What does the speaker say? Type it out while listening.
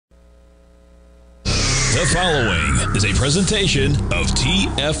The following is a presentation of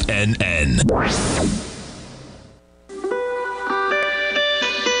TFNN.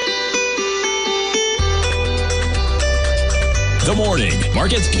 The Morning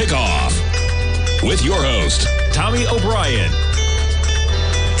Market Kickoff with your host, Tommy O'Brien.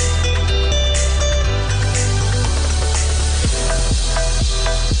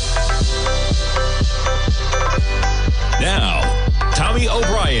 Now, Tommy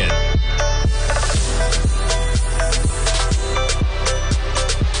O'Brien.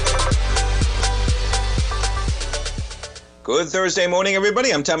 Good Thursday morning,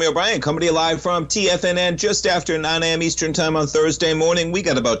 everybody. I'm Tommy O'Brien, coming to you live from TFNN just after 9 a.m. Eastern Time on Thursday morning. We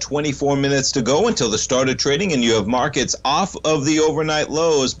got about 24 minutes to go until the start of trading, and you have markets off of the overnight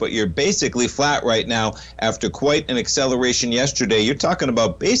lows, but you're basically flat right now after quite an acceleration yesterday. You're talking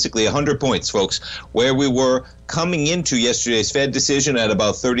about basically 100 points, folks, where we were coming into yesterday's Fed decision at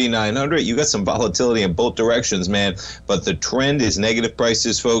about 3,900. You got some volatility in both directions, man, but the trend is negative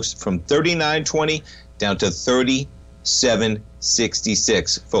prices, folks, from 39.20 down to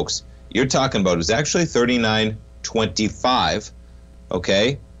 37.66. Folks, you're talking about is actually 39.25.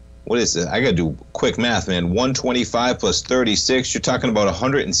 Okay, what is it? I gotta do quick math, man. 125 plus 36. You're talking about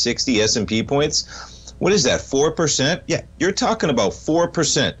 160 S&P points. What is that? 4%? Yeah, you're talking about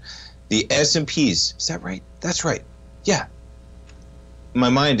 4%. The S&Ps. Is that right? That's right. Yeah. In my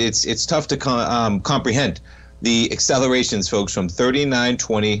mind, it's tough to comprehend the accelerations, folks, from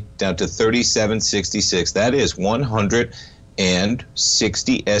 39.20 down to 37.66. That is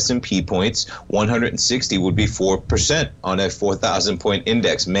 160 S&P points. 160 would be 4% on a 4,000-point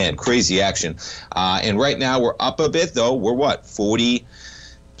index. Man, crazy action. And right now we're up a bit, though. We're what,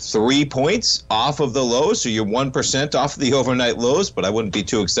 43 points off of the lows, so you're 1% off of the overnight lows, but I wouldn't be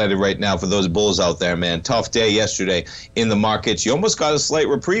too excited right now for those bulls out there, man. Tough day yesterday in the markets. You almost got a slight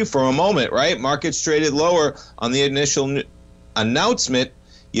reprieve for a moment, right? Markets traded lower on the initial announcement.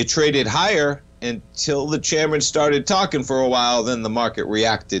 You traded higher until the chairman started talking for a while, then the market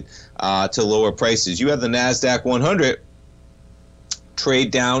reacted to lower prices. You have the NASDAQ 100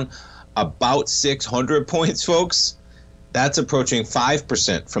 trade down about 600 points, folks. That's approaching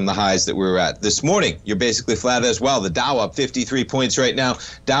 5% from the highs that we were at. This morning, you're basically flat as well. The Dow up 53 points right now.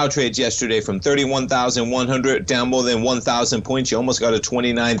 Dow trades yesterday from 31,100 down more than 1,000 points. You almost got a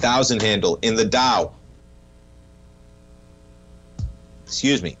 29,000 handle in the Dow.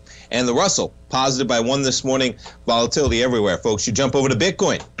 Excuse me. And the Russell, positive by 1 this morning. Volatility everywhere, folks. You jump over to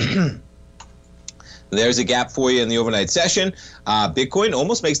Bitcoin. There's a gap for you in the overnight session. Bitcoin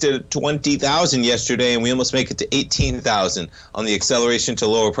almost makes it to 20,000 yesterday, and we almost make it to 18,000 on the acceleration to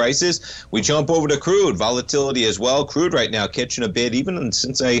lower prices. We jump over to crude. Volatility as well. Crude right now catching a bid, even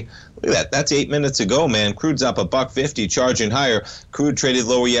since look at that. That's 8 minutes ago, man. Crude's up $1.50, charging higher. Crude traded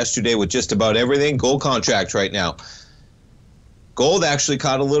lower yesterday with just about everything. Gold contract right now. Gold actually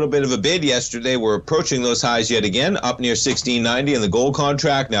caught a little bit of a bid yesterday. We're approaching those highs yet again, up near 1690 in the gold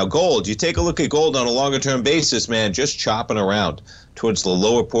contract. Now, gold, you take a look at gold on a longer-term basis, man, just chopping around towards the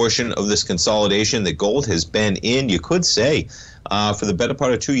lower portion of this consolidation that gold has been in, you could say, for the better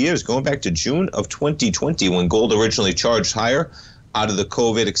part of 2 years, going back to June of 2020 when gold originally charged higher out of the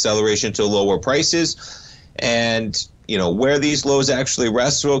COVID acceleration to lower prices. And you know, where these lows actually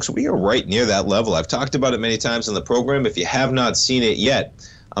rest, folks, we are right near that level. I've talked about it many times in the program. If you have not seen it yet,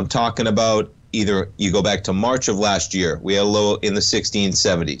 I'm talking about either you go back to March of last year, we had a low in the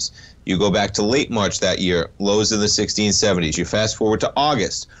 1670s. You go back to late March that year, lows in the 1670s. You fast forward to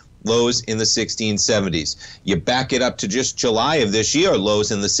August, lows in the 1670s. You back it up to just July of this year,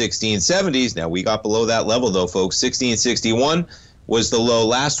 lows in the 1670s. Now, we got below that level, though, folks. 1661 was the low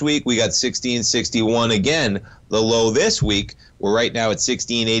last week. We got 1661 again, the low this week. We're right now at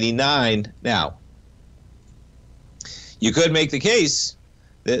 1689 now. You could make the case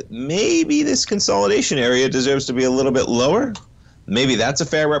that maybe this consolidation area deserves to be a little bit lower. Maybe that's a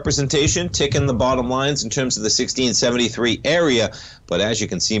fair representation, ticking the bottom lines in terms of the 1673 area. But as you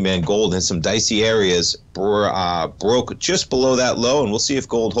can see, man, gold in some dicey areas broke just below that low, and we'll see if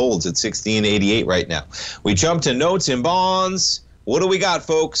gold holds at 1688 right now. We jump to notes and bonds. What do we got,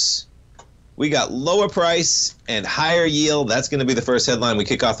 folks? We got lower price and higher yield. That's going to be the first headline we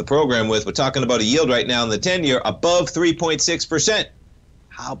kick off the program with. We're talking about a yield right now in the 10-year above 3.6%.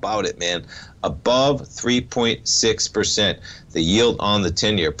 How about it, man? Above 3.6%. The yield on the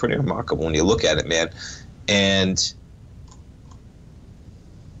 10-year. Pretty remarkable when you look at it, man. And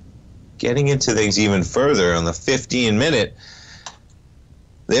getting into things even further on the 15-minute,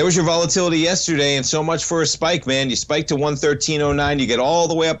 There was your volatility yesterday, and so much for a spike, man. You spike to 113.09, you get all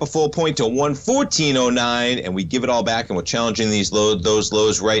the way up a full point to 114.09, and we give it all back, and we're challenging those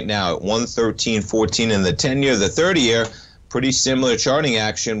lows right now at 113.14 in the 10-year. The 30-year, pretty similar charting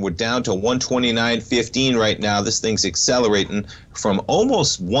action. We're down to 129.15 right now. This thing's accelerating from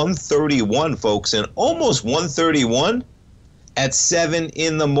almost 131, folks, and almost 131 at 7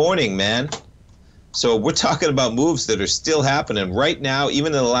 in the morning, man. So we're talking about moves that are still happening right now, even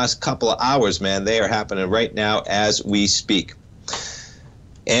in the last couple of hours, man. They are happening right now as we speak.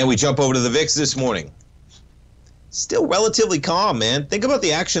 And we jump over to the VIX this morning. Still relatively calm, man. Think about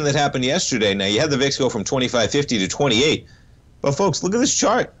the action that happened yesterday. Now, you had the VIX go from 25.50 to 28. But, folks, look at this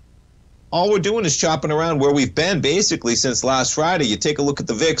chart. All we're doing is chopping around where we've been basically since last Friday. You take a look at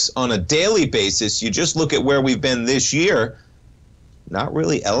the VIX on a daily basis. You just look at where we've been this year. Not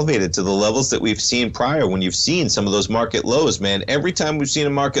really elevated to the levels that we've seen prior when you've seen some of those market lows, man. Every time we've seen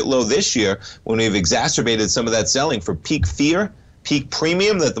a market low this year, when we've exacerbated some of that selling for peak fear, peak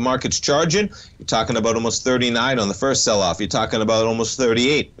premium that the market's charging, you're talking about almost 39 on the first sell-off. You're talking about almost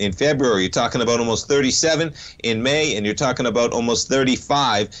 38 in February. You're talking about almost 37 in May, and you're talking about almost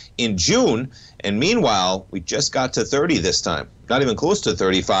 35 in June. And meanwhile, we just got to 30 this time, not even close to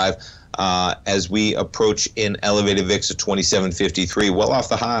 35. As we approach an elevated VIX of 27.53, well off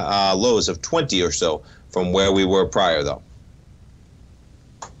the high, lows of 20 or so from where we were prior, though.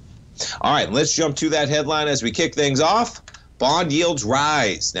 All right, let's jump to that headline as we kick things off. Bond yields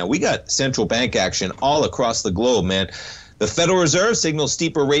rise. Now, we got central bank action all across the globe, man. The Federal Reserve signals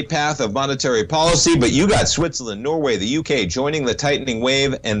steeper rate path of monetary policy, but you got Switzerland, Norway, the UK joining the tightening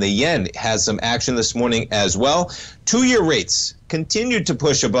wave, and the yen has some action this morning as well. 2-year rates continued to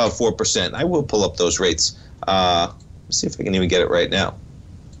push above 4%. I will pull up those rates. Let's see if I can even get it right now.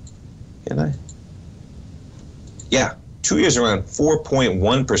 Can I? Yeah, 2 years around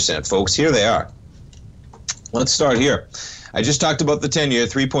 4.1%, folks. Here they are. Let's start here. I just talked about the 10-year,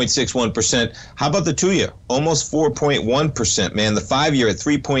 3.61%. How about the 2-year? Almost 4.1%, man. The 5-year at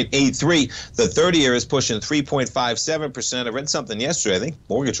 3.83. The 30-year is pushing 3.57%. I read something yesterday. I think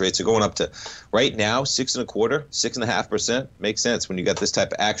mortgage rates are going up to, right now, 6.25%, 6.5%. Makes sense when you got this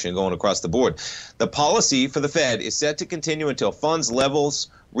type of action going across the board. The policy for the Fed is set to continue until funds levels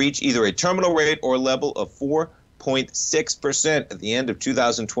reach either a terminal rate or level of 4.6% at the end of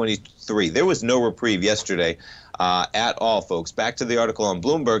 2023. There was no reprieve yesterday at all, folks. Back to the article on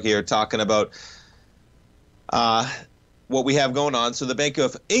Bloomberg here talking about what we have going on. So the Bank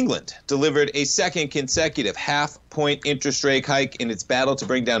of England delivered a second consecutive half-point interest rate hike in its battle to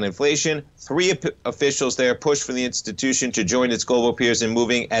bring down inflation. 3 officials there pushed for the institution to join its global peers in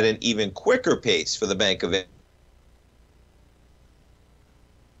moving at an even quicker pace for the Bank of England.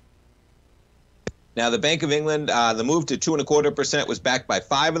 Now, the Bank of England, the move to 2.25% was backed by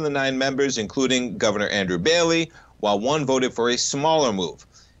 5 of the 9 members, including Governor Andrew Bailey, while 1 voted for a smaller move.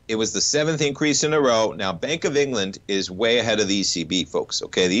 It was the 7th increase in a row. Now, Bank of England is way ahead of the ECB, folks.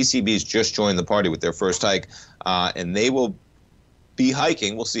 Okay, the ECB's just joined the party with their first hike, and they will be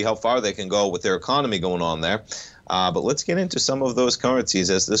hiking. We'll see how far they can go with their economy going on there. But let's get into some of those currencies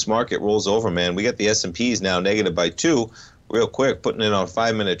as this market rolls over, man. We got the S&Ps now negative by 2. Real quick, putting it on a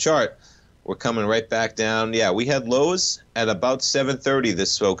 5-minute chart. We're coming right back down. Yeah, we had lows at about 7:30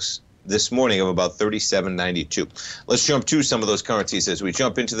 this morning of about 37.92. Let's jump to some of those currencies as we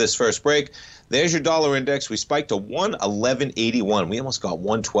jump into this first break. There's your dollar index. We spiked to 111.81. We almost got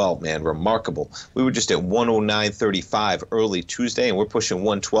 112, man. Remarkable. We were just at 109.35 early Tuesday, and we're pushing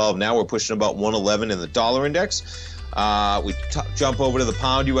 112. Now we're pushing about 111 in the dollar index. We jump over to the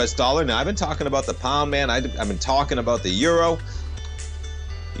pound US dollar. Now, I've been talking about the pound, man. I've been talking about the euro.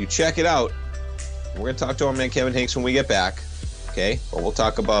 You check it out. We're going to talk to our man Kevin Hincks when we get back, okay? But we'll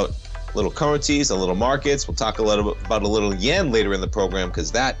talk about little currencies, a little markets. We'll talk a little bit about a little yen later in the program because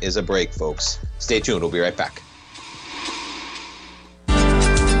that is a break, folks. Stay tuned. We'll be right back.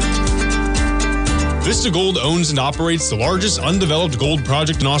 Vista Gold owns and operates the largest undeveloped gold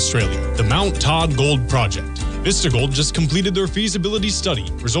project in Australia, the Mount Todd Gold Project. Vista Gold just completed their feasibility study,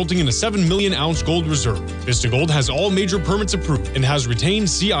 resulting in a 7 million ounce gold reserve. Vista Gold has all major permits approved and has retained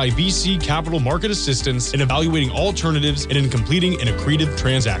CIBC capital market assistance in evaluating alternatives and in completing an accretive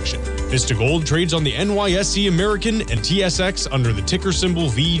transaction. Vista Gold trades on the NYSE American and TSX under the ticker symbol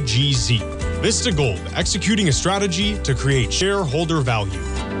VGZ. Vista Gold, executing a strategy to create shareholder value.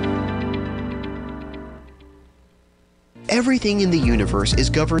 Everything in the universe is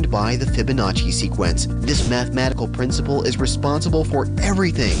governed by the Fibonacci sequence. This mathematical principle is responsible for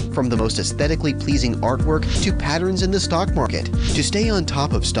everything from the most aesthetically pleasing artwork to patterns in the stock market. To stay on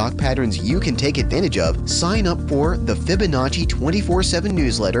top of stock patterns you can take advantage of, sign up for the Fibonacci 24/7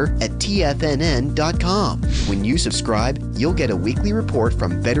 newsletter at TFNN.com. When you subscribe, you'll get a weekly report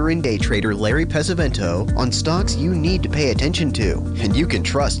from veteran day trader Larry Pesavento on stocks you need to pay attention to. And you can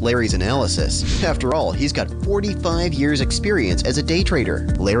trust Larry's analysis. After all, he's got 45 years experience as a day trader.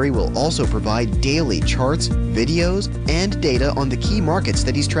 Larry will also provide daily charts, videos, and data on the key markets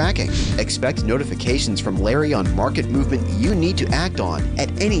that he's tracking. Expect notifications from Larry on market movement you need to act on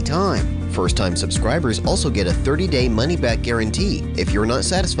at any time. First-time subscribers also get a 30-day money-back guarantee. If you're not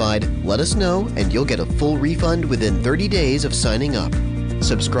satisfied, let us know and you'll get a full refund within 30 days of signing up.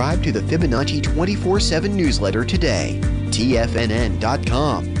 Subscribe to the Fibonacci 24/7 newsletter today.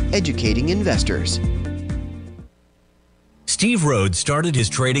 TFNN.com, educating investors. Steve Rhodes started his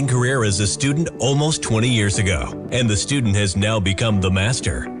trading career as a student almost 20 years ago, and the student has now become the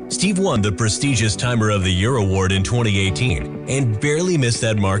master. Steve won the prestigious Timer of the Year award in 2018 and barely missed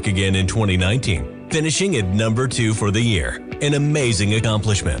that mark again in 2019, finishing at number 2 for the year. An amazing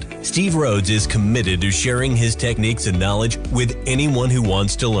accomplishment. Steve Rhodes is committed to sharing his techniques and knowledge with anyone who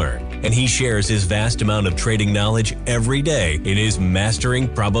wants to learn, and he shares his vast amount of trading knowledge every day in his Mastering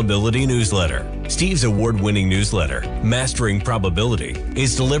Probability newsletter. Steve's award-winning newsletter, Mastering Probability,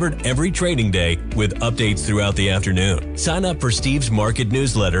 is delivered every trading day with updates throughout the afternoon. Sign up for Steve's market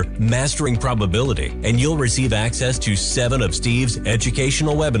newsletter, Mastering Probability, and you'll receive access to 7 of Steve's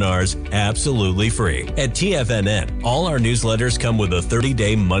educational webinars absolutely free. At TFNN, all our newsletters come with a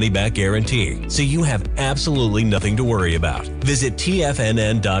 30-day money-back guarantee, so you have absolutely nothing to worry about. Visit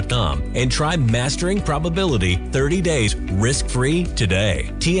TFNN.com and try Mastering Probability 30 days risk-free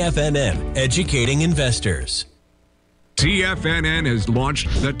today. TFNN, educating investors. TFNN has launched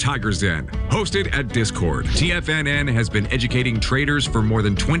the Tiger's Den. Hosted at Discord, TFNN has been educating traders for more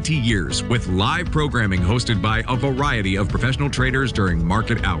than 20 years with live programming hosted by a variety of professional traders during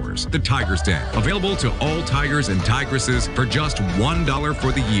market hours. The Tiger's Den, available to all tigers and tigresses for just $1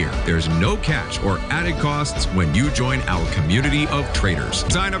 for the year. There's no catch or added costs when you join our community of traders.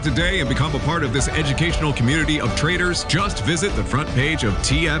 Sign up today and become a part of this educational community of traders. Just visit the front page of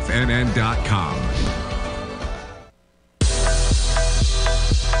TFNN.com.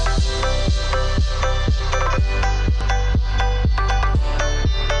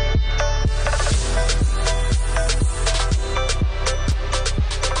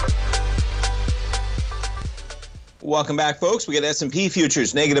 Welcome back, folks. We got S&P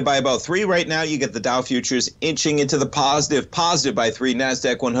futures negative by about 3 right now. You get the Dow futures inching into the positive by 3.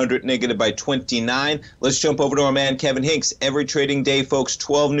 NASDAQ 100 negative by 29. Let's jump over to our man, Kevin Hincks. Every trading day, folks,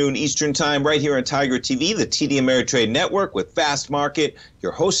 12 noon Eastern time, right here on Tiger TV, the TD Ameritrade Network with Fast Market.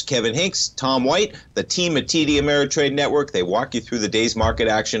 Your host, Kevin Hincks, Tom White, the team at TD Ameritrade Network. They walk you through the day's market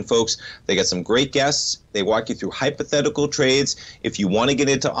action, folks. They got some great guests. They walk you through hypothetical trades. If you want to get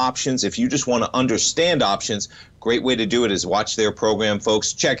into options, if you just want to understand options, great way to do it is watch their program,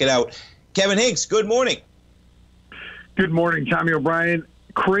 folks. Check it out. Kevin Hincks, good morning. Good morning, Tommy O'Brien.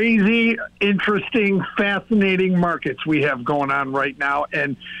 Crazy, interesting, fascinating markets we have going on right now.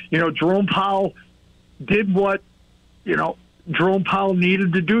 And, Jerome Powell did what, Jerome Powell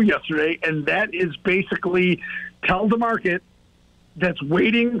needed to do yesterday, and that is basically tell the market that's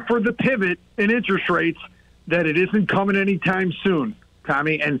waiting for the pivot in interest rates that it isn't coming anytime soon,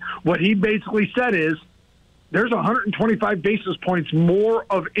 Tommy. And what he basically said is there's 125 basis points more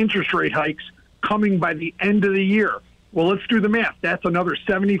of interest rate hikes coming by the end of the year. Well, let's do the math. That's another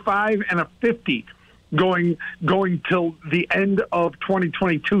 75 and a 50 going till the end of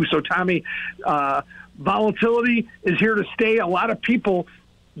 2022. So, Tommy, volatility is here to stay. A lot of people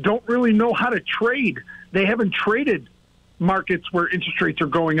don't really know how to trade. They haven't traded markets where interest rates are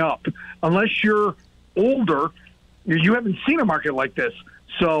going up. Unless you're older, you haven't seen a market like this.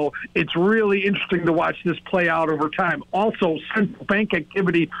 So it's really interesting to watch this play out over time. Also, central bank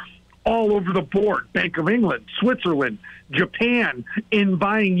activity all over the board. Bank of England, Switzerland, Japan in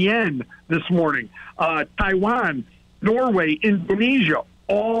buying yen this morning. Taiwan, Norway, Indonesia,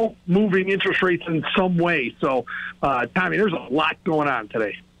 all moving interest rates in some way. So, Tommy, there's a lot going on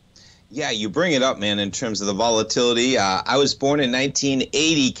today. Yeah, you bring it up, man, in terms of the volatility. I was born in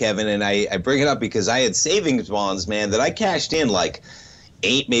 1980, Kevin, and I bring it up because I had savings bonds, man, that I cashed in like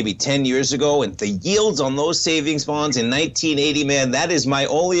 8, maybe 10 years ago, and the yields on those savings bonds in 1980, man, that is my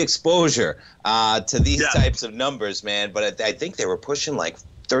only exposure to these types of numbers, man. But I think they were pushing like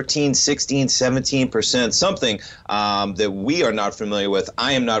 13, 16, 17%, something that we are not familiar with.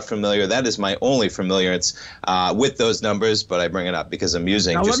 I am not familiar. That is my only familiarity with those numbers, but I bring it up because I'm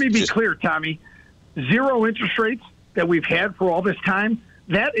using. Now, let me be clear, Tommy. 0 interest rates that we've had for all this time,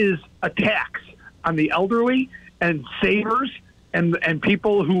 that is a tax on the elderly and savers and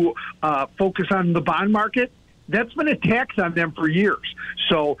people who focus on the bond market. That's been a tax on them for years.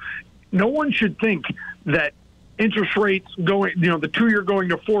 So no one should think that interest rates going, the 2-year going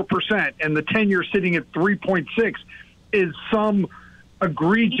to 4% and the 10-year sitting at 3.6 is some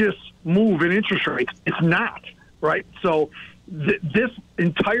egregious move in interest rates. It's not, right? So this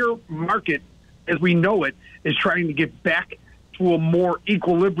entire market, as we know it, is trying to get back to a more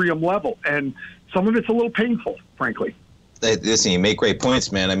equilibrium level. And some of it's a little painful, frankly. Listen, you make great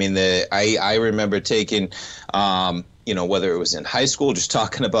points, man. I mean, I remember taking, whether it was in high school, just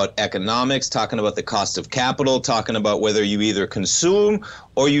talking about economics, talking about the cost of capital, talking about whether you either consume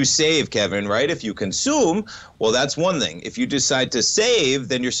or you save, Kevin, right? If you consume, well, that's one thing. If you decide to save,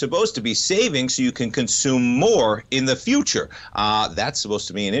 then you're supposed to be saving so you can consume more in the future. That's supposed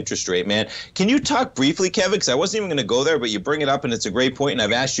to be an interest rate, man. Can you talk briefly, Kevin? Because I wasn't even going to go there, but you bring it up, and it's a great point, and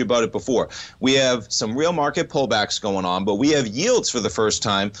I've asked you about it before. We have some real market pullbacks going on, but we have yields for the first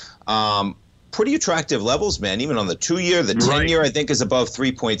time. Pretty attractive levels, man. Even on the 2-year, the 10-year, I think, is above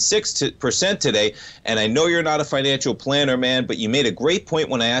 3.6% today. And I know you're not a financial planner, man, but you made a great point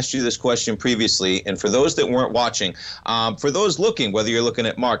when I asked you this question previously. And for those that weren't watching, for those looking, whether you're looking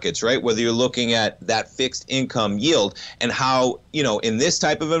at markets, right, whether you're looking at that fixed income yield and how, in this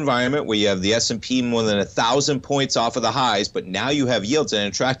type of environment where you have the S&P more than 1,000 points off of the highs, but now you have yields at an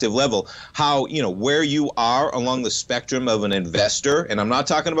attractive level, how, where you are along the spectrum of an investor. And I'm not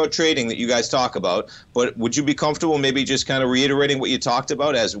talking about trading that you guys talk about, but would you be comfortable maybe just kind of reiterating what you talked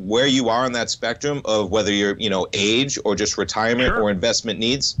about as where you are on that spectrum of whether you're, age or just retirement or investment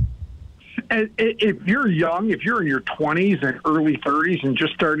needs? And if you're young, if you're in your 20s and early 30s and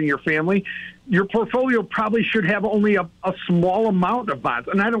just starting your family, your portfolio probably should have only a small amount of bonds.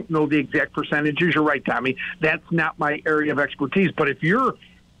 And I don't know the exact percentages. You're right, Tommy. That's not my area of expertise. But if you're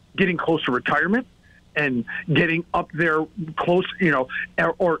getting close to retirement and getting up there close,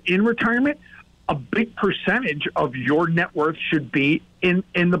 or in retirement, a big percentage of your net worth should be in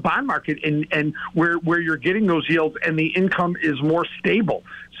the bond market and where you're getting those yields and the income is more stable.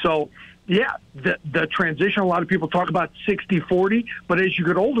 So, yeah, the transition, a lot of people talk about 60-40, but as you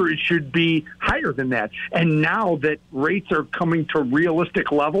get older, it should be higher than that. And now that rates are coming to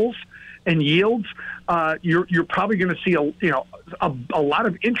realistic levels and yields, you're probably going to see a lot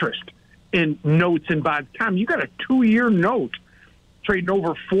of interest in notes and bonds. Tom, you got a 2-year note trading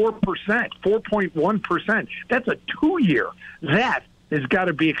over 4%, 4.1%. That's a 2-year. That has got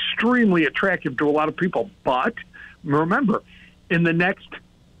to be extremely attractive to a lot of people. But remember, in the next,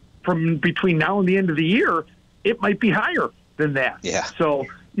 from between now and the end of the year, it might be higher than that. Yeah. So,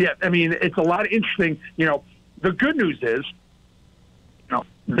 yeah, I mean, it's a lot of interesting. The good news is,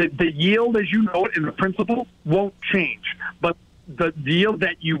 the yield, as you know it, in the principal won't change. But the yield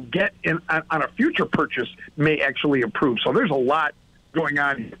that you get on a future purchase may actually improve. So there's a lot going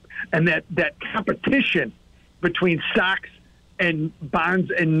on here. And that competition between stocks and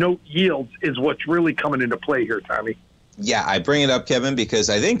bonds and note yields is what's really coming into play here, Tommy. Yeah, I bring it up, Kevin, because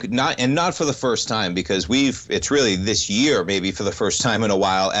I think not for the first time, because it's really this year, maybe for the first time in a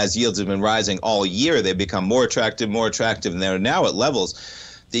while, as yields have been rising all year, they've become more attractive, and they're now at levels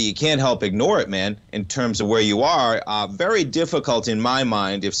that you can't help ignore it, man, in terms of where you are. Very difficult in my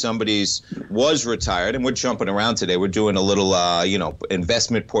mind if somebody's was retired, and we're jumping around today. We're doing a little,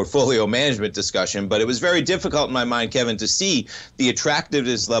 investment portfolio management discussion, but it was very difficult in my mind, Kevin, to see the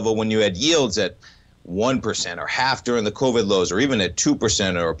attractiveness level when you had yields at 1% or half during the COVID lows, or even at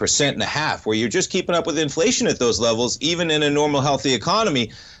 2% or 1.5%, where you're just keeping up with inflation at those levels, even in a normal, healthy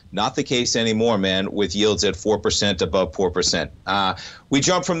economy. Not the case anymore, man, with yields at 4%, above 4%. We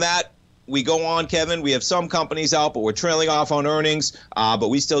jump from that. We go on, Kevin. We have some companies out, but we're trailing off on earnings. But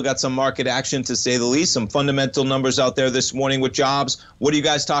we still got some market action, to say the least. Some fundamental numbers out there this morning with jobs. What are you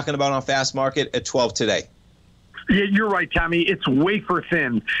guys talking about on Fast Market at 12 today? Yeah, you're right, Tommy. It's wafer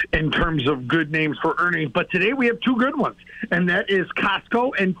thin in terms of good names for earnings. But today we have two good ones, and that is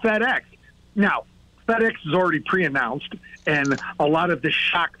Costco and FedEx. Now, FedEx is already pre-announced, and a lot of the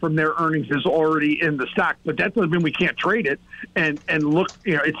shock from their earnings is already in the stock. But that doesn't mean we can't trade it. And look,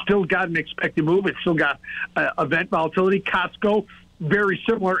 it's still got an expected move. It's still got event volatility. Costco, very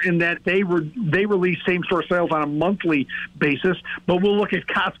similar in that they release same-store sales on a monthly basis. But we'll look at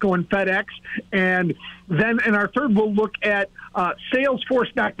Costco and FedEx. And then in our third, we'll look at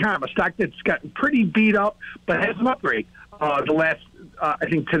Salesforce.com, a stock that's gotten pretty beat up but has an upgrade the last I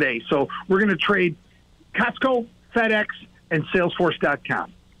think, today. So we're going to trade Costco, FedEx, and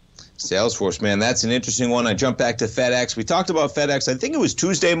Salesforce.com. Salesforce, man, that's an interesting one. I jumped back to FedEx. We talked about FedEx. I think it was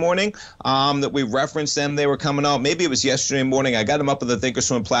Tuesday morning that we referenced them. They were coming out. Maybe it was yesterday morning. I got them up on the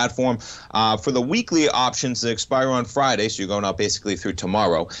Thinkorswim platform for the weekly options that expire on Friday. So you're going out basically through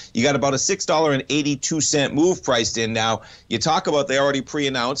tomorrow. You got about a $6.82 move priced in. Now, you talk about they already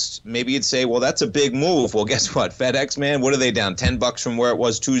pre-announced. Maybe you'd say, well, that's a big move. Well, guess what? FedEx, man, what are they down? $10 from where it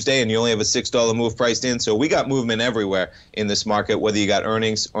was Tuesday, and you only have a $6 move priced in. So we got movement everywhere in this market, whether you got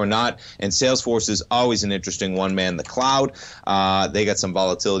earnings or not. And Salesforce is always an interesting one, man. The cloud, they got some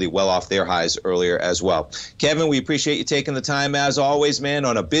volatility well off their highs earlier as well. Kevin, we appreciate you taking the time as always, man,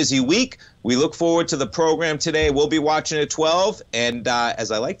 on a busy week. We look forward to the program today. We'll be watching at 12. And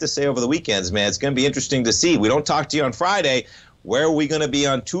as I like to say over the weekends, man, it's going to be interesting to see. We don't talk to you on Friday. Where are we going to be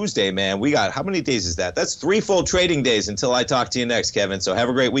on Tuesday, man? We got, how many days is that? That's 3 full trading days until I talk to you next, Kevin. So have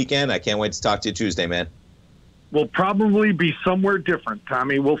a great weekend. I can't wait to talk to you Tuesday, man. Will probably be somewhere different,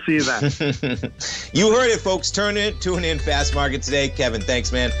 Tommy. We'll see you then. You heard it, folks. Tune in Fast Market today. Kevin,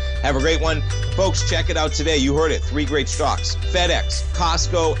 thanks, man. Have a great one. Folks, check it out today. You heard it. 3 great stocks. FedEx,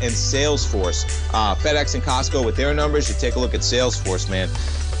 Costco, and Salesforce. FedEx and Costco with their numbers. You take a look at Salesforce, man.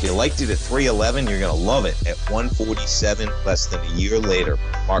 If you liked it at 311, you're going to love it at 147 less than a year later.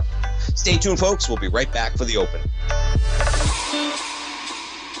 Mark. Stay tuned, folks. We'll be right back for the open.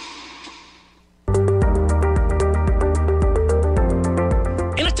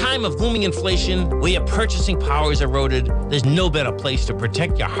 Of booming inflation, where your purchasing power is eroded, there's no better place to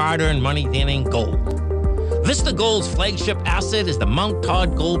protect your hard-earned money than in gold. Vista Gold's flagship asset is the Mount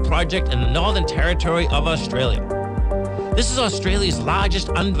Todd Gold Project in the Northern Territory of Australia. This is Australia's largest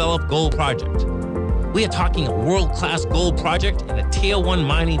undeveloped gold project. We are talking a world-class gold project in a Tier 1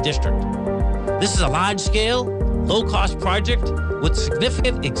 mining district. This is a large-scale, low-cost project with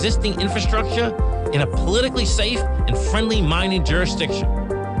significant existing infrastructure in a politically safe and friendly mining jurisdiction.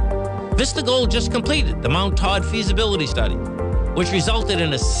 Vista Gold just completed the Mount Todd feasibility study, which resulted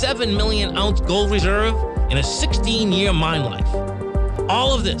in a 7 million ounce gold reserve and a 16-year mine life.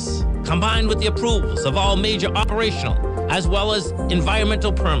 All of this combined with the approvals of all major operational as well as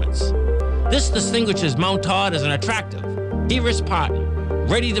environmental permits. This distinguishes Mount Todd as an attractive, de-risk partner,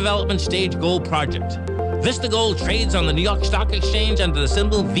 ready development stage gold project. Vista Gold trades on the New York Stock Exchange under the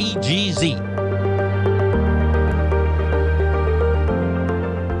symbol VGZ.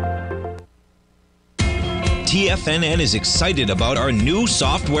 TFNN is excited about our new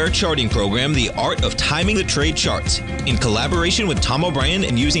software charting program, The Art of Timing the Trade Charts. In collaboration with Tom O'Brien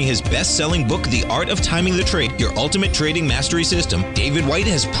and using his best-selling book, The Art of Timing the Trade, Your Ultimate Trading Mastery System, David White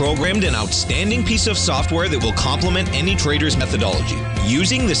has programmed an outstanding piece of software that will complement any trader's methodology.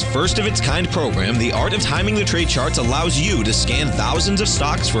 Using this first-of-its-kind program, The Art of Timing the Trade Charts allows you to scan thousands of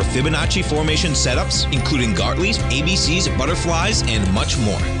stocks for Fibonacci formation setups, including Gartley's, ABC's, butterflies, and much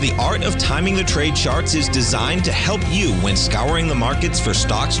more. The Art of Timing the Trade Charts is designed to help you when scouring the markets for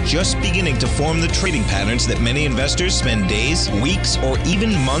stocks just beginning to form the trading patterns that many investors spend days, weeks, or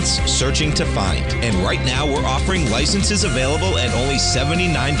even months searching to find. And right now, we're offering licenses available at only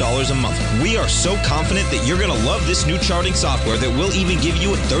 $79 a month. We are so confident that you're going to love this new charting software that will even give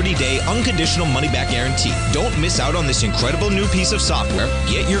you a 30-day unconditional money-back guarantee. Don't miss out on this incredible new piece of software.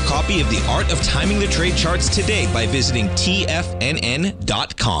 Get your copy of The Art of Timing the Trade Charts today by visiting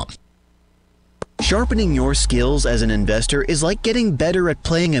TFNN.com. Sharpening your skills as an investor is like getting better at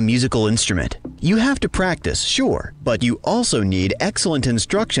playing a musical instrument. You have to practice, sure, but you also need excellent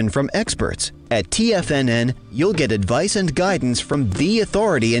instruction from experts. At TFNN, you'll get advice and guidance from the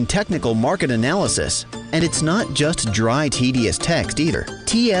authority in technical market analysis. And it's not just dry, tedious text either.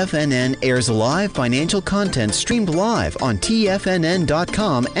 TFNN airs live financial content streamed live on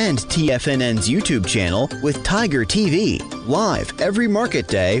TFNN.com and TFNN's YouTube channel with Tiger TV, live every market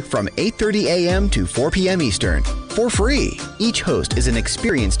day from 8:30 a.m. to 4 p.m. Eastern. For free. Each host is an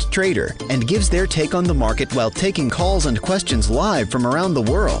experienced trader and gives their take on the market while taking calls and questions live from around the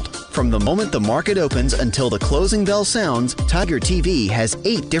world. From the moment the market opens until the closing bell sounds, Tiger TV has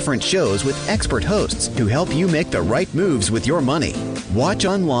 8 different shows with expert hosts to help you make the right moves with your money. Watch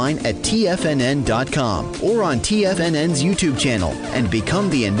online at TFNN.com or on TFNN's YouTube channel and become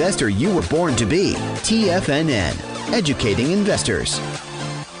the investor you were born to be. TFNN, educating investors.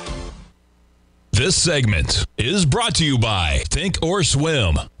 This segment is brought to you by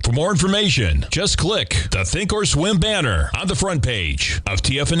Thinkorswim. For more information, just click the Thinkorswim banner on the front page of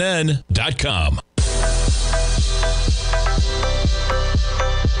TFNN.com.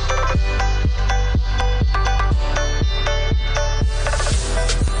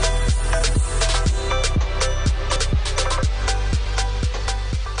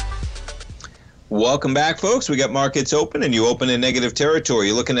 Welcome back, folks. We got markets open, and you open in negative territory.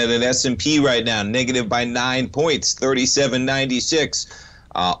 You're looking at an S&P right now, negative by 9 points, 37.96.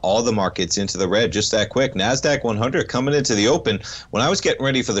 All the markets into the red just that quick. NASDAQ 100 coming into the open. When I was getting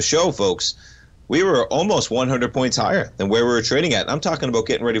ready for the show, folks, we were almost 100 points higher than where we were trading at. And I'm talking about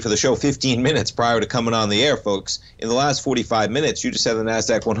getting ready for the show 15 minutes prior to coming on the air, folks. In the last 45 minutes, you just had the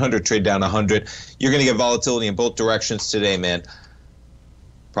NASDAQ 100 trade down 100. You're going to get volatility in both directions today, man.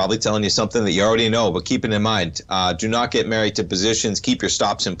 Probably telling you something that you already know, but keep it in mind. Do not get married to positions. Keep your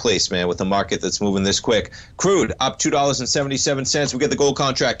stops in place, man, with a market that's moving this quick. Crude up $2.77. We get the gold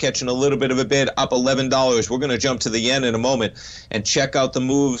contract catching a little bit of a bid, up $11. We're going to jump to the yen in a moment and check out the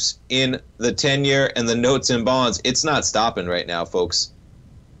moves in the 10-year and the notes and bonds. It's not stopping right now, folks.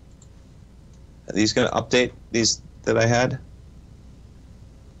 Are these going to update these that I had?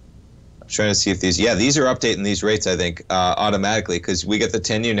 Trying to see if these are updating these rates, I think, automatically, because we get the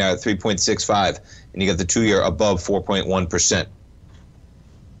 10-year now at 3.65 and you get the 2-year above 4.1%.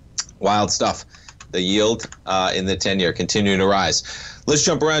 Wild stuff. The yield in the 10-year continuing to rise. Let's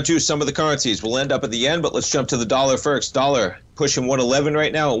jump around to some of the currencies. We'll end up at the yen, but let's jump to the dollar first. Dollar pushing 111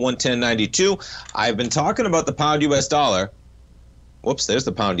 right now at 110.92. I've been talking about the pound US dollar. Whoops, there's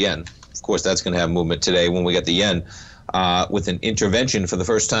the pound yen. Of course, that's going to have movement today when we get the yen. With an intervention for the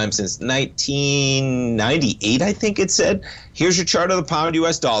first time since 1998, I think it said. Here's your chart of the pound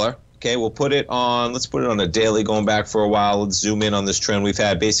US dollar. Okay, let's put it on a daily going back for a while. Let's zoom in on this trend we've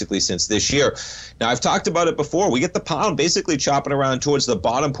had basically since this year. Now, I've talked about it before. We get the pound basically chopping around towards the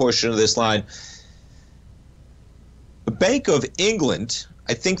bottom portion of this line. The Bank of England,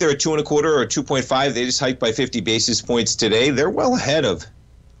 I think they're at 2.25 or 2.5. They just hiked by 50 basis points today. They're well ahead of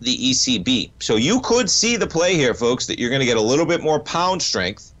the ECB. So you could see the play here, folks, that you're going to get a little bit more pound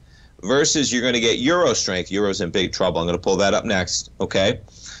strength versus you're going to get euro strength. Euro's in big trouble. I'm going to pull that up next, okay?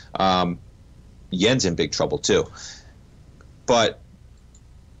 Yen's in big trouble too. But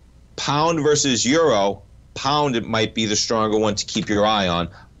pound versus euro, pound might be the stronger one to keep your eye on.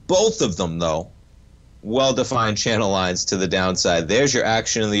 Both of them, though, well-defined channel lines to the downside. There's your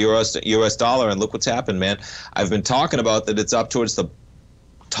action in the US dollar, and look what's happened, man. I've been talking about that it's up towards the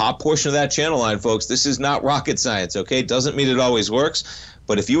top portion of that channel line, folks. This is not rocket science, okay? Doesn't mean it always works,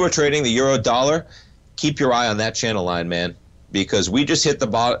 but if you are trading the euro dollar, keep your eye on that channel line, man, because we just hit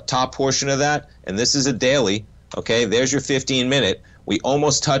the top portion of that, and this is a daily, okay? There's your 15-minute. We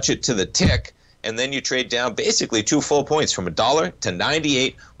almost touch it to the tick, and then you trade down basically 2 full points from $1 to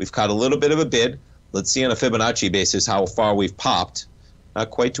 98. We've caught a little bit of a bid. Let's see on a Fibonacci basis how far we've popped. Not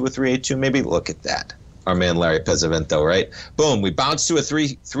quite to a 382, maybe. Look at that. Our man Larry Pesavento, right? Boom, we bounced to a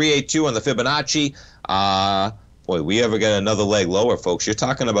 382 on the Fibonacci. Boy, we ever get another leg lower, folks. You're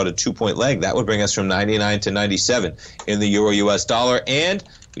talking about a 2-point leg. That would bring us from 99 to 97 in the euro US dollar. And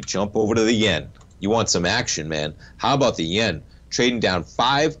we jump over to the yen. You want some action, man. How about the yen? Trading down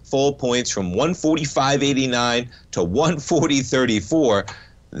 5 full points from 145.89 to 140.34.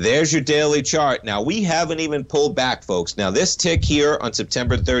 There's your daily chart. Now, we haven't even pulled back, folks. Now, this tick here on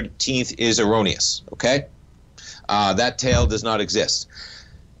September 13th is erroneous, okay? That tail does not exist.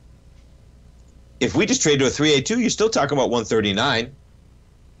 If we just trade to a 382, you're still talking about 139.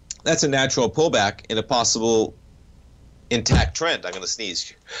 That's a natural pullback in a possible intact trend. I'm going to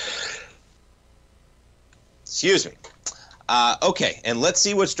sneeze. Excuse me. Okay, and let's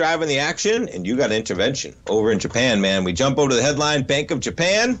see what's driving the action. And you got intervention over in Japan, man. We jump over to the headline. Bank of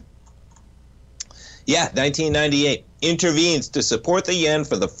Japan. Yeah, 1998. Intervenes to support the yen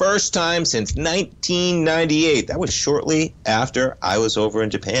for the first time since 1998. That was shortly after I was over in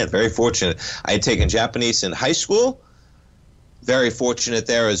Japan. Very fortunate. I had taken Japanese in high school. Very fortunate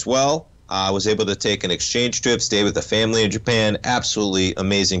there as well. I was able to take an exchange trip, stay with the family in Japan. Absolutely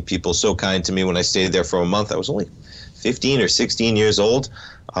amazing people. So kind to me when I stayed there for a month. I was only 15 or 16 years old.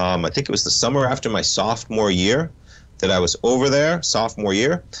 I think it was the summer after my sophomore year that I was over there, sophomore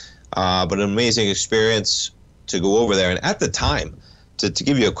year. But an amazing experience to go over there. And at the time, to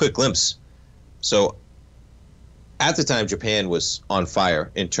give you a quick glimpse, so at the time, Japan was on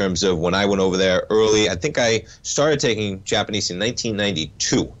fire in terms of when I went over there early. I think I started taking Japanese in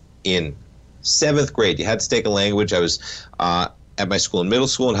 1992 in 7th grade. You had to take a language. I was at my school in middle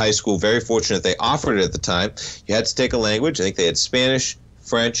school and high school. Very fortunate they offered it at the time. You had to take a language. I think they had Spanish,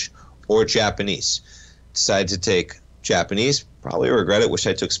 French, or Japanese. Decided to take Japanese. Probably regret it. Wish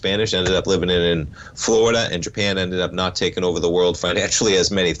I took Spanish. Ended up living in Florida, and Japan ended up not taking over the world financially as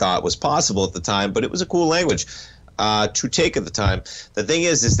many thought was possible at the time, but it was a cool language to take at the time. The thing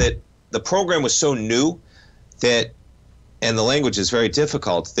is that the program was so new that, and the language is very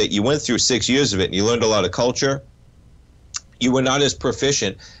difficult, that you went through 6 years of it and you learned a lot of culture. you were not as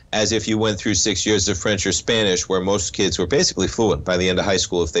proficient as if you went through 6 years of French or Spanish, where most kids were basically fluent by the end of high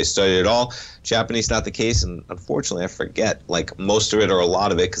school if they studied at all. Japanese, not the case, and unfortunately I forget like most of it or a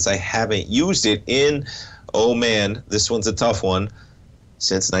lot of it because I haven't used it in, oh man, this one's a tough one,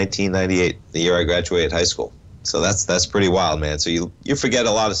 since 1998, the year I graduated high school. So that's pretty wild, man. So you forget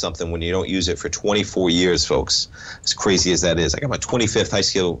a lot of something when you don't use it for 24 years, folks. As crazy as that is. I got my 25th high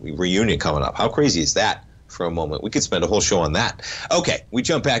school reunion coming up. How crazy is that? For a moment, we could spend a whole show on that. Okay, we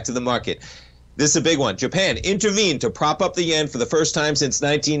jump back to the market. This is a big one. Japan intervened to prop up the yen for the first time since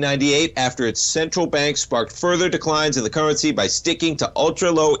 1998 after its central bank sparked further declines in the currency by sticking to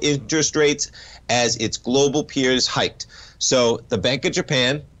ultra-low interest rates as its global peers hiked. So the Bank of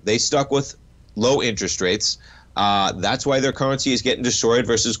Japan, they stuck with low interest rates. That's why their currency is getting destroyed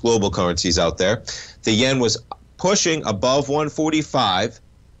versus global currencies out there. The yen was pushing above 145.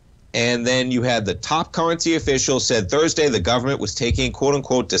 And then you had the top currency official said Thursday the government was taking, quote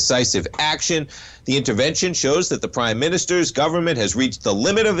unquote, decisive action. The intervention shows that the prime minister's government has reached the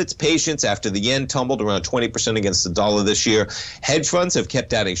limit of its patience after the yen tumbled around 20% against the dollar this year. Hedge funds have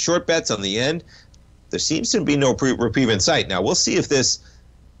kept adding short bets on the yen. There seems to be no reprieve in sight. Now, we'll see if this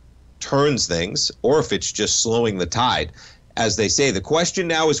turns things or if it's just slowing the tide. As they say, the question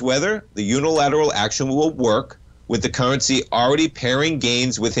now is whether the unilateral action will work, with the currency already pairing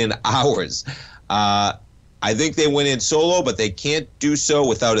gains within hours. I think they went in solo, but they can't do so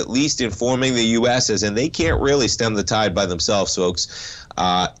without at least informing the U.S., as in they can't really stem the tide by themselves, folks.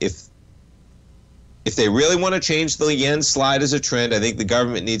 If they really want to change the yen slide as a trend, I think the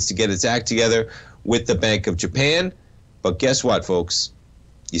government needs to get its act together with the Bank of Japan. But guess what, folks?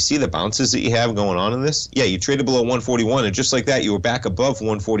 You see the bounces that you have going on in this? Yeah, you traded below 141, and just like that, you were back above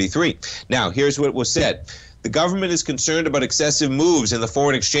 143. Now, here's what was said. The government is concerned about excessive moves in the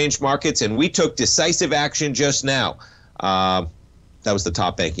foreign exchange markets, and we took decisive action just now. That was the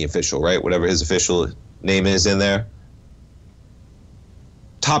top banking official, right? Whatever his official name is in there.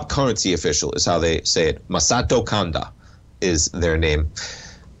 Top currency official is how they say it. Masato Kanda is their name.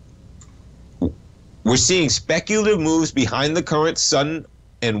 We're seeing speculative moves behind the current sudden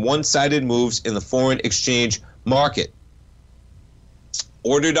and one-sided moves in the foreign exchange market.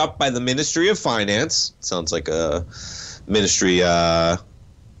 Ordered up by the Ministry of Finance. Sounds like a ministry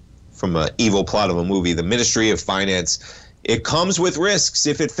from an evil plot of a movie. The Ministry of Finance. It comes with risks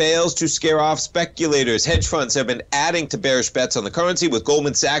if it fails to scare off speculators. Hedge funds have been adding to bearish bets on the currency, with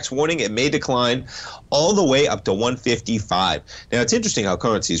Goldman Sachs warning it may decline all the way up to 155. Now, it's interesting how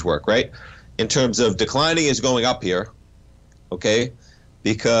currencies work, right? In terms of declining is going up here, okay?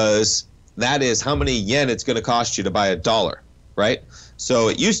 Because that is how many yen it's going to cost you to buy a dollar, right? So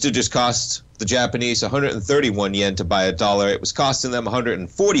it used to just cost the Japanese 131 yen to buy a dollar. It was costing them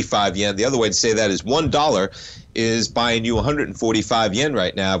 145 yen. The other way to say that is $1 is buying you 145 yen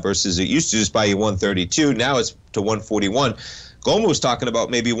right now versus it used to just buy you 132. Now it's to 141. Goldman was talking about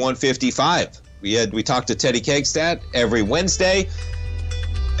maybe 155. We talked to Teddy Kegstad every Wednesday.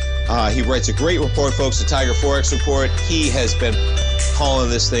 He writes a great report, folks, the Tiger Forex Report. He has been calling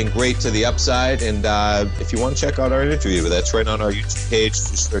this thing great to the upside. And if you want to check out our interview, that's right on our YouTube page.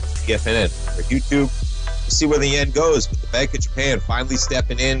 Just search TFNN for YouTube to see where the yen goes. But the Bank of Japan finally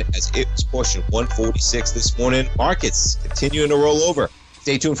stepping in as it was pushing 146 this morning. Markets continuing to roll over.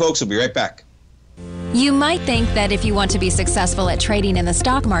 Stay tuned, folks. We'll be right back. You might think that if you want to be successful at trading in the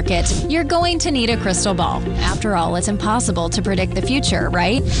stock market, you're going to need a crystal ball. After all, it's impossible to predict the future,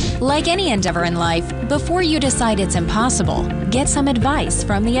 right? Like any endeavor in life, before you decide it's impossible, get some advice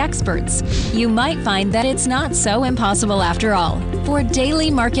from the experts. You might find that it's not so impossible after all. For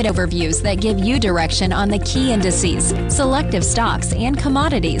daily market overviews that give you direction on the key indices, selective stocks, and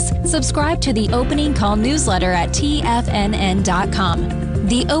commodities, subscribe to the Opening Call newsletter at TFNN.com.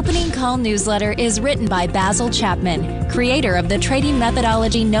 The Opening Call newsletter is written by Basil Chapman, creator of the trading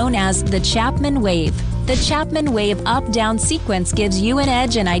methodology known as the Chapman Wave. The Chapman Wave up-down sequence gives you an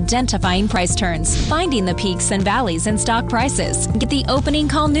edge in identifying price turns, finding the peaks and valleys in stock prices. Get the Opening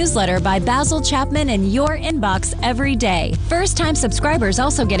Call newsletter by Basil Chapman in your inbox every day. First-time subscribers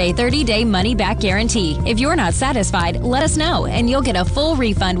also get a 30-day money-back guarantee. If you're not satisfied, let us know, and you'll get a full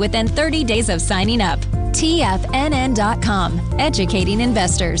refund within 30 days of signing up. TFNN.com, educating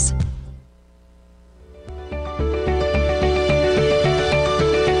investors.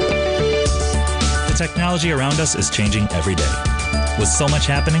 The technology around us is changing every day. With so much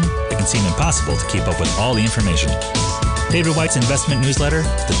happening, it can seem impossible to keep up with all the information. David White's investment newsletter,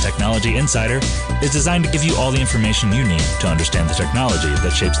 The Technology Insider, is designed to give you all the information you need to understand the technology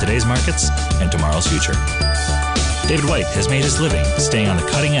that shapes today's markets and tomorrow's future. David White has made his living staying on the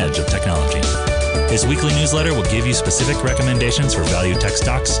cutting edge of technology. His weekly newsletter will give you specific recommendations for value tech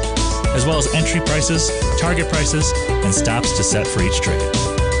stocks, as well as entry prices, target prices, and stops to set for each trade.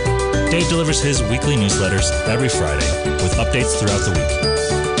 Dave delivers his weekly newsletters every Friday with updates throughout the week.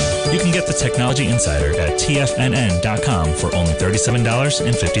 You can get the Technology Insider at TFNN.com for only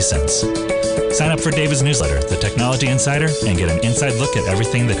 $37.50. Sign up for David's newsletter, The Technology Insider, and get an inside look at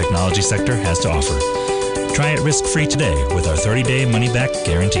everything the technology sector has to offer. Try it risk-free today with our 30-day money-back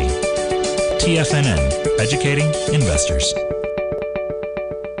guarantee. TFNN, educating investors.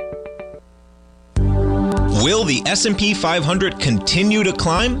 Will the S&P 500 continue to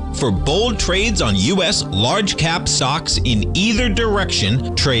climb? For bold trades on U.S. large-cap stocks in either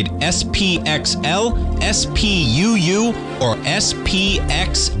direction, trade SPXL, SPUU, or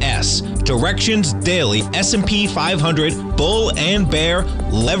SPXS. Directions Daily S&P 500 Bull and Bear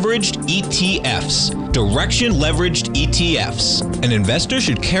Leveraged ETFs. Direction Leveraged ETFs. An investor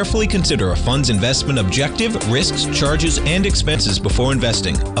should carefully consider a fund's investment objective, risks, charges, and expenses before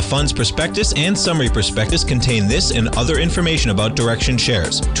investing. A fund's prospectus and summary prospectus contain this and other information about Direction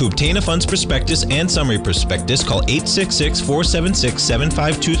shares. To obtain a fund's prospectus and summary prospectus, call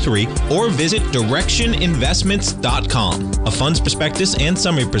 866-476-7523 or visit directioninvestments.com. A fund's prospectus and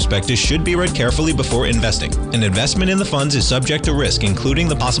summary prospectus should be read carefully before investing. An investment in the funds is subject to risk, including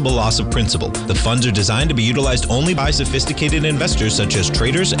the possible loss of principal. The funds are designed to be utilized only by sophisticated investors such as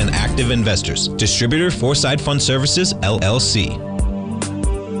traders and active investors. Distributor Foreside Fund Services, LLC.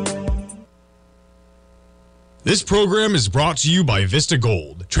 This program is brought to you by Vista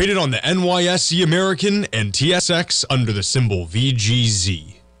Gold, traded on the NYSE American and TSX under the symbol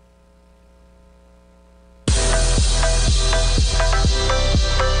VGZ.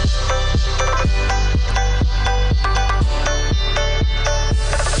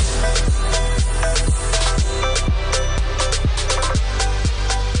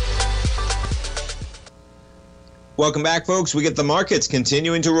 Welcome back, folks. We get the markets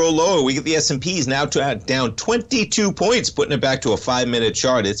continuing to roll lower. We get the S&Ps now down 22 points, putting it back to a 5-minute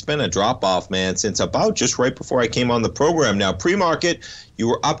chart. It's been a drop-off, man, since about just right before I came on the program. Now, pre-market, you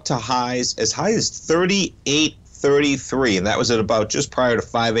were up to highs as high as 38.33, and that was at about just prior to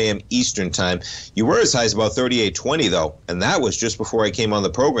 5 a.m. Eastern time. You were as high as about 38.20, though, and that was just before I came on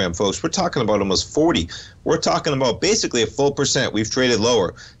the program, folks. We're talking about almost 40. We're talking about basically a full percent. We've traded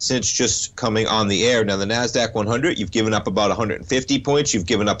lower since just coming on the air. Now, the NASDAQ 100, you've given up about 150 points. You've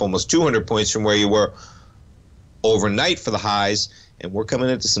given up almost 200 points from where you were overnight for the highs, and we're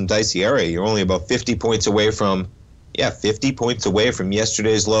coming into some dicey area. You're only about 50 points away from 50 points away from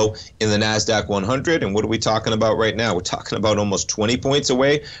yesterday's low in the NASDAQ 100. And what are we talking about right now? We're talking about almost 20 points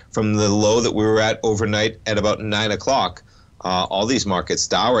away from the low that we were at overnight at about 9 o'clock. All these markets,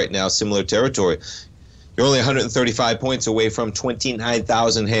 Dow right now, similar territory. You're only 135 points away from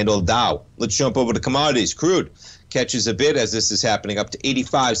 29,000 handle Dow. Let's jump over to commodities. Crude catches a bit as this is happening, up to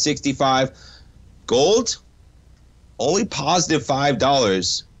 85.65. Gold, only positive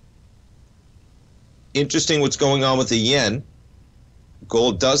 $5. Interesting what's going on with the yen.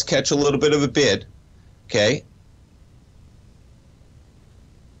 Gold does catch a little bit of a bid, okay?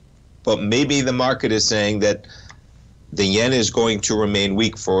 But maybe the market is saying that the yen is going to remain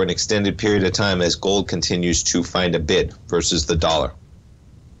weak for an extended period of time as gold continues to find a bid versus the dollar,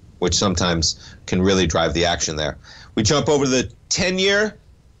 which sometimes can really drive the action there. We jump over to the 10-year.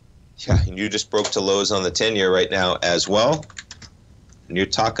 Yeah, and you just broke to lows on the 10-year right now as well. And you're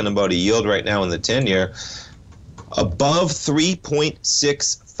talking about a yield right now in the 10-year above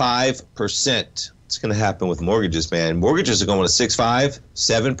 3.65%. What's going to happen with mortgages, man? Mortgages are going to 6.5,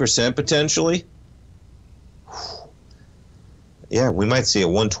 7% potentially. Yeah, we might see a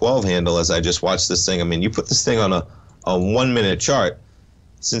 112 handle as I just watched this thing. I mean, you put this thing on a 1-minute chart.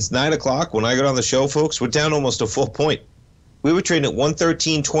 Since 9 o'clock, when I got on the show, folks, we're down almost a full point. We were trading at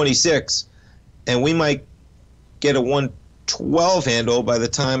 113.26, and we might get a 112 handle by the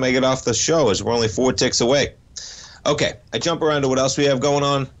time I get off the show, as we're only 4 ticks away. Okay, I jump around to what else we have going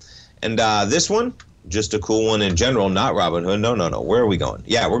on. And this one, just a cool one in general, not Robinhood. No. Where are we going?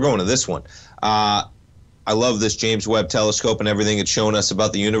 Yeah, we're going to this one. I love this James Webb telescope and everything it's shown us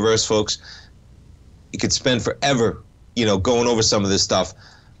about the universe, folks. You could spend forever, going over some of this stuff.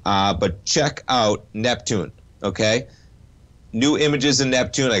 But check out Neptune, okay? New images in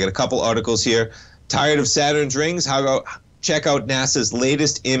Neptune. I got a couple articles here. Tired of Saturn's rings? Check out NASA's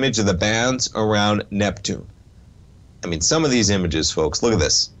latest image of the bands around Neptune. I mean, some of these images, folks, look at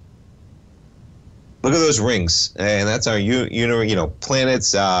this. Look at those rings. And that's our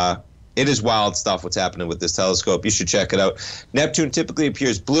planets. It is wild stuff what's happening with this telescope. You should check it out. Neptune typically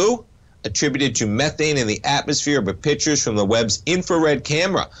appears blue attributed to methane in the atmosphere, but pictures from the Webb's infrared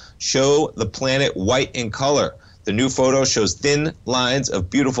camera show the planet white in color. The new photo shows thin lines of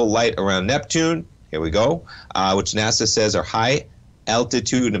beautiful light around Neptune. Here we go, which NASA says are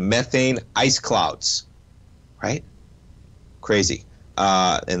high-altitude methane ice clouds, right? Crazy.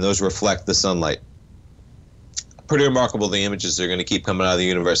 And those reflect the sunlight. Pretty remarkable, the images that are going to keep coming out of the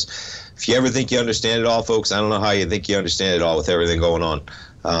universe. If you ever think you understand it all, folks, I don't know how you think you understand it all with everything going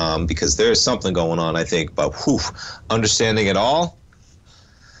on. Because there is something going on, I think, but understanding it all,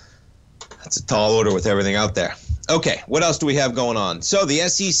 that's a tall order with everything out there. Okay, what else do we have going on? So the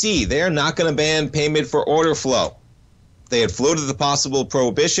SEC, they're not going to ban payment for order flow. They had floated the possible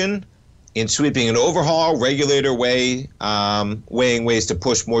prohibition in sweeping an overhaul, regulator weighing ways to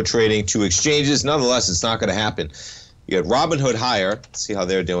push more trading to exchanges. Nonetheless, it's not going to happen. You had Robinhood higher. Let's see how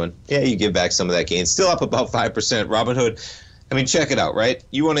they're doing. Yeah, you give back some of that gain. Still up about 5%. Robinhood, I mean, check it out, right?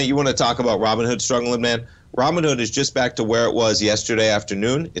 You want to talk about Robinhood struggling, man? Robinhood is just back to where it was yesterday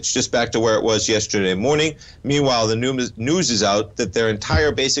afternoon. It's just back to where it was yesterday morning. Meanwhile, the news is out that their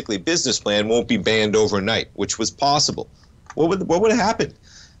entire basically business plan won't be banned overnight, which was possible. What would have happened?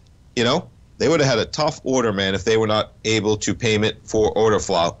 You know, they would have had a tough order, man, if they were not able to payment for order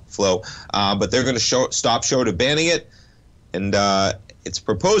flow. But they're going to stop short of banning it, and it's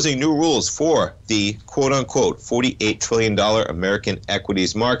proposing new rules for the quote-unquote $48 trillion American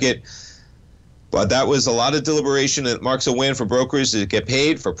equities market. But that was a lot of deliberation, and it marks a win for brokers to get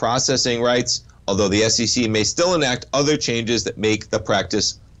paid for processing rights, although the SEC may still enact other changes that make the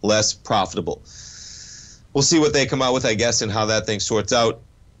practice less profitable. We'll see what they come out with, I guess, and how that thing sorts out.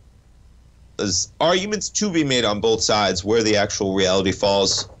 There's arguments to be made on both sides. Where the actual reality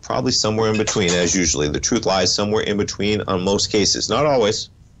falls, probably somewhere in between, as usually. The truth lies somewhere in between on most cases. Not always.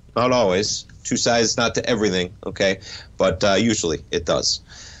 Not always. Two sides, not to everything, okay? But usually it does.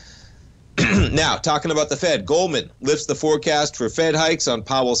 Now, talking about the Fed, Goldman lifts the forecast for Fed hikes on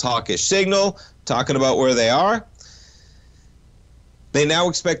Powell's hawkish signal. Talking about where they are. They now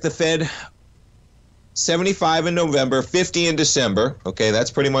expect the Fed 75 in November, 50 in December. Okay,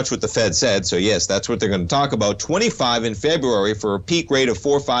 that's pretty much what the Fed said. So, yes, that's what they're going to talk about. 25 in February for a peak rate of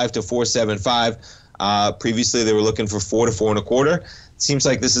 4.5 to 4.75. Previously, they were looking for 4 to 4.25. It seems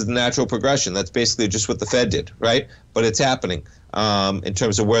like this is the natural progression. That's basically just what the Fed did, right? But it's happening in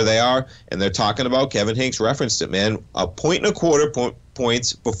terms of where they are. And they're talking about, Kevin Hincks referenced it, man, 1.25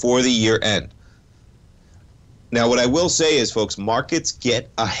 points before the year end. Now, what I will say is, folks, markets get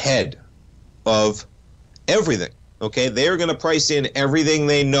ahead of everything, okay? They're going to price in everything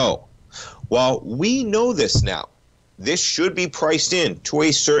they know. Well, we know this now. This should be priced in to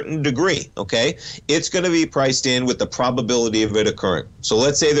a certain degree, okay? It's going to be priced in with the probability of it occurring. So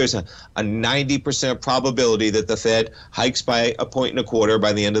let's say there's a 90% probability that the Fed hikes by 1.25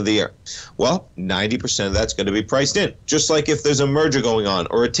 by the end of the year. Well, 90% of that's going to be priced in. Just like if there's a merger going on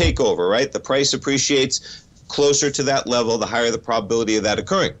or a takeover, right? The price appreciates closer to that level, the higher the probability of that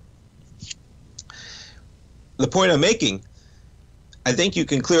occurring. The point I'm making, I think you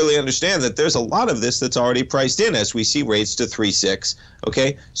can clearly understand that there's a lot of this that's already priced in as we see rates to 3.6.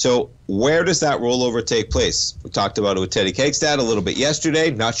 Okay, so where does that rollover take place? We talked about it with Teddy Kegstad a little bit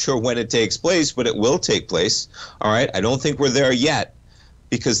yesterday. Not sure when it takes place, but it will take place. All right, I don't think we're there yet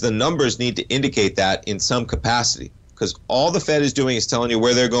because the numbers need to indicate that in some capacity. Because all the Fed is doing is telling you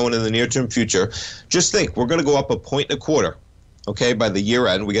where they're going in the near-term future. Just think, we're going to go up 1.25. Okay, by the year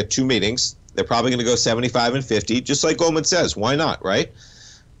end, we get 2 meetings. They're probably going to go 75 and 50, just like Goldman says. Why not, right?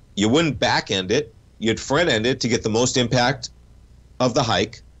 You wouldn't back end it. You'd front end it to get the most impact of the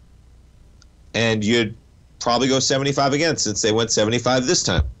hike. And you'd probably go 75 again since they went 75 this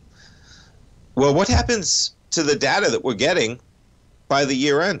time. Well, what happens to the data that we're getting by the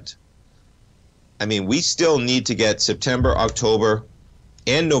year end? I mean, we still need to get September, October,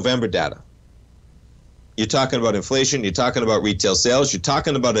 and November data. You're talking about inflation. You're talking about retail sales. You're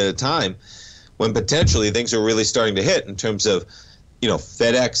talking about at a time when potentially things are really starting to hit in terms of, you know,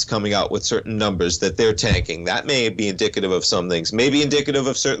 FedEx coming out with certain numbers that they're tanking. That may be indicative of some things. Maybe indicative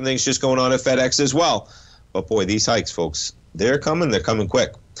of certain things just going on at FedEx as well. But boy, these hikes, folks, they're coming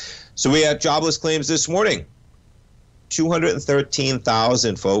quick. So we had jobless claims this morning.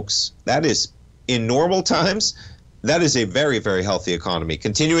 213,000, folks. That is, in normal times, that is a very, very healthy economy.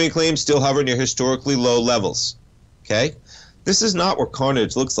 Continuing claims still hover near historically low levels. Okay? This is not what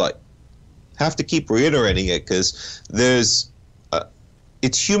carnage looks like. Have to keep reiterating it because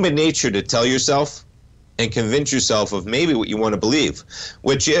it's human nature to tell yourself and convince yourself of maybe what you want to believe,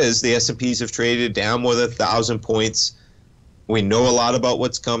 which is the S&Ps have traded down more than 1,000 points. We know a lot about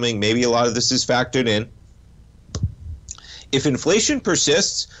what's coming. Maybe a lot of this is factored in. if inflation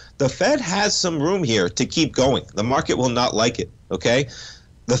persists, the Fed has some room here to keep going. The market will not like it, okay?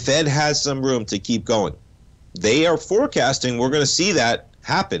 The Fed has some room to keep going. They are forecasting we're going to see that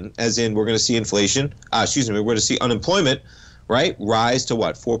happen, as in we're going to see inflation, we're going to see unemployment, right, rise to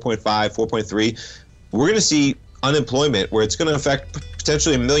what, 4.5, 4.3. We're going to see unemployment where it's going to affect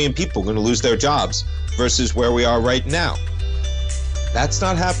potentially 1 million people going to lose their jobs versus where we are right now. That's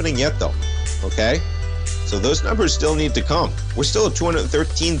not happening yet, though, okay? So those numbers still need to come. We're still at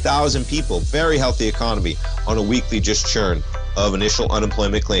 213,000 people, very healthy economy, on a weekly just churn of initial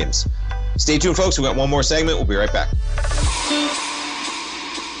unemployment claims. Stay tuned, folks. We've got one more segment. We'll be right back.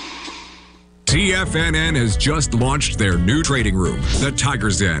 TFNN has just launched their new trading room, the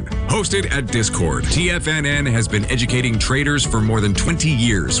Tiger's Den. Hosted at Discord, TFNN has been educating traders for more than 20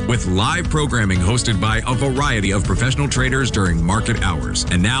 years with live programming hosted by a variety of professional traders during market hours.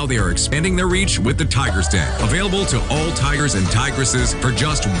 And now they are expanding their reach with the Tiger's Den, available to all tigers and tigresses for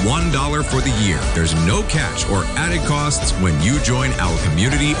just $1 for the year. There's no catch or added costs when you join our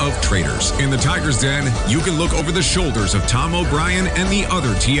community of traders. In the Tiger's Den, you can look over the shoulders of Tom O'Brien and the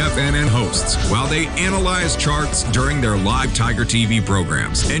other TFNN hosts while they analyze charts during their live Tiger TV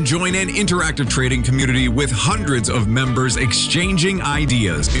programs, and join an interactive trading community with hundreds of members exchanging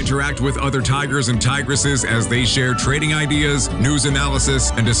ideas. Interact with other tigers and tigresses as they share trading ideas, news analysis,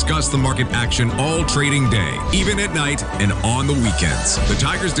 and discuss the market action all trading day, even at night and on the weekends. The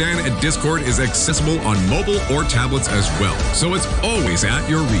Tiger's Den at Discord is accessible on mobile or tablets as well, so it's always at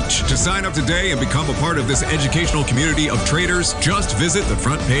your reach. To sign up today and become a part of this educational community of traders, just visit the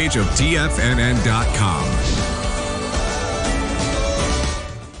front page of TFNN.com.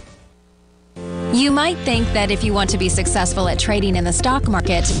 You might think that if you want to be successful at trading in the stock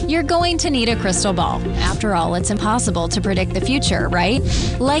market, you're going to need a crystal ball. After all, it's impossible to predict the future, right?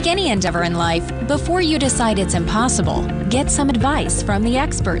 Like any endeavor in life, before you decide it's impossible, get some advice from the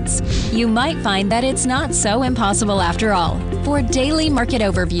experts. You might find that it's not so impossible after all. For daily market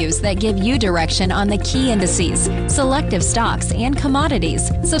overviews that give you direction on the key indices, selective stocks, and commodities,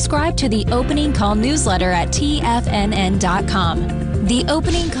 subscribe to the Opening Call newsletter at TFNN.com. The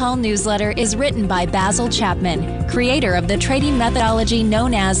Opening Call newsletter is written by Basil Chapman, creator of the trading methodology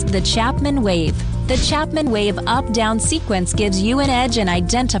known as the Chapman Wave. The Chapman Wave up-down sequence gives you an edge in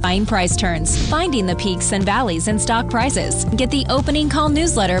identifying price turns, finding the peaks and valleys in stock prices. Get the Opening Call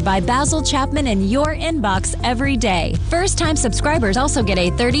newsletter by Basil Chapman in your inbox every day. First-time subscribers also get a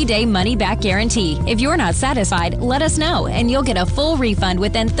 30-day money-back guarantee. If you're not satisfied, let us know, and you'll get a full refund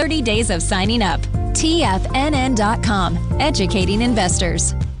within 30 days of signing up. TFNN.com, educating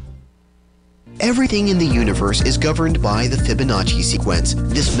investors. Everything in the universe is governed by the Fibonacci sequence.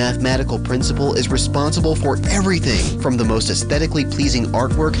 This mathematical principle is responsible for everything from the most aesthetically pleasing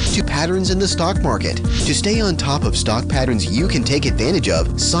artwork to patterns in the stock market. To stay on top of stock patterns you can take advantage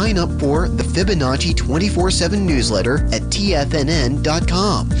of, sign up for the Fibonacci 24/7 newsletter at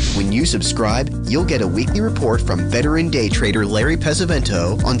TFNN.com. When you subscribe, you'll get a weekly report from veteran day trader Larry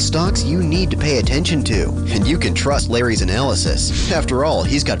Pesavento on stocks you need to pay attention to. And you can trust Larry's analysis. After all,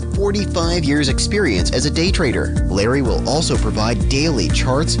 he's got 45 years experience as a day trader. Larry will also provide daily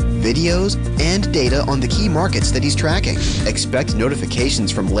charts, videos, and data on the key markets that he's tracking. Expect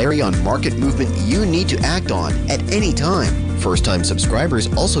notifications from Larry on market movement you need to act on at any time. First-time subscribers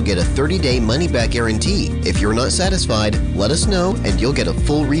also get a 30-day money-back guarantee. If you're not satisfied, let us know and you'll get a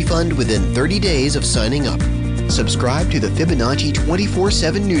full refund within 30 days of signing up. Subscribe to the Fibonacci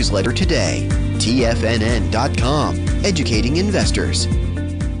 24/7 newsletter today. TFNN.com, educating investors.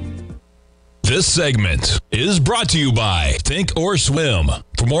 This segment is brought to you by Thinkorswim.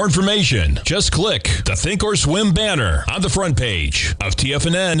 For more information, just click the Thinkorswim banner on the front page of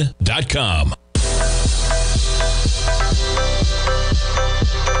TFNN.com.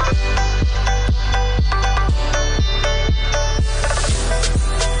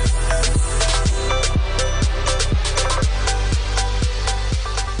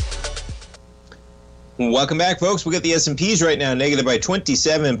 Welcome back, folks. We got the S&Ps right now negative by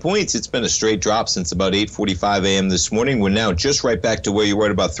 27 points. It's been a straight drop since about 8:45 a.m. this morning. We're now just right back to where you were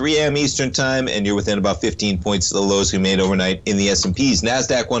at about 3 a.m. Eastern time, and you're within about 15 points of the lows we made overnight in the S&Ps.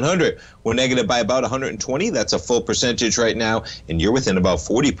 NASDAQ 100, we're negative by about 120. That's a full percentage right now, and you're within about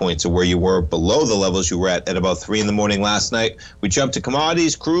 40 points of where you were below the levels you were at about 3 in the morning last night. We jumped to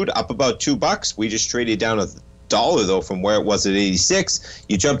commodities, crude up about $2. We just traded down $1, though, from where it was at 86.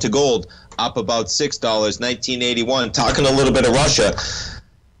 You jump to gold, up about $6, 1981. Talking a little bit of Russia.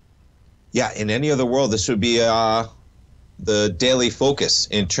 Yeah, in any other world, this would be the daily focus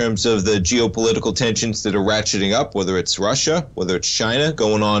in terms of the geopolitical tensions that are ratcheting up, whether it's Russia, whether it's China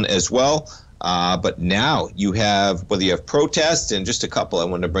going on as well. But now you have, whether you have protests, and just a couple I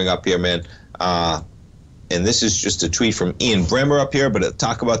wanted to bring up here, man. And this is just a tweet from Ian Bremer up here, but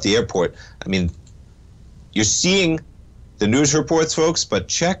talk about the airport. I mean, you're seeing the news reports, folks, but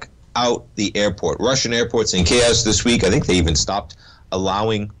check out the airport. Russian airport's in chaos this week. I think they even stopped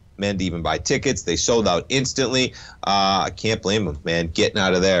allowing men to even buy tickets. They sold out instantly. I can't blame them, man, getting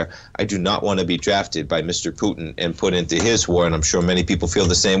out of there. I do not want to be drafted by Mr. Putin and put into his war, and I'm sure many people feel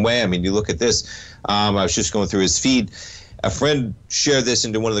the same way. I mean, you look at this. I was just going through his feed. A friend shared this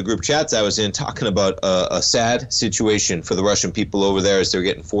into one of the group chats I was in, talking about a sad situation for the Russian people over there as they're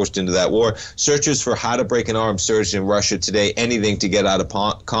getting forced into that war. Searches for how to break an arm surged in Russia today, anything to get out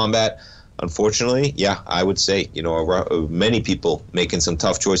of combat. Unfortunately, yeah, I would say, many people making some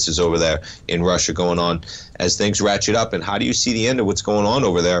tough choices over there in Russia going on as things ratchet up. And how do you see the end of what's going on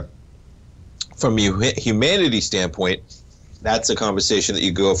over there? From a humanity standpoint, that's a conversation that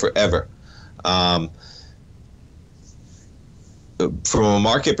you go forever. From a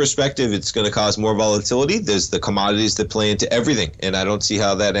market perspective, it's going to cause more volatility. There's the commodities that play into everything, and I don't see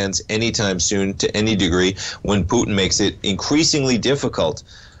how that ends anytime soon to any degree when Putin makes it increasingly difficult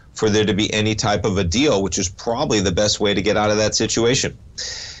for there to be any type of a deal, which is probably the best way to get out of that situation.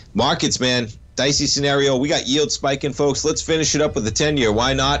 Markets, man, dicey scenario. We got yield spiking, folks. Let's finish it up with the 10-year.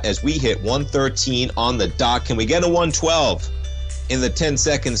 Why not? As we hit 113 on the dot. Can we get a 112 in the 10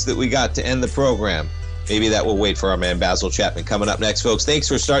 seconds that we got to end the program? Maybe that will wait for our man Basil Chapman coming up next, folks. Thanks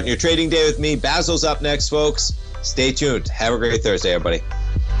for starting your trading day with me. Basil's up next, folks. Stay tuned. Have a great Thursday, everybody.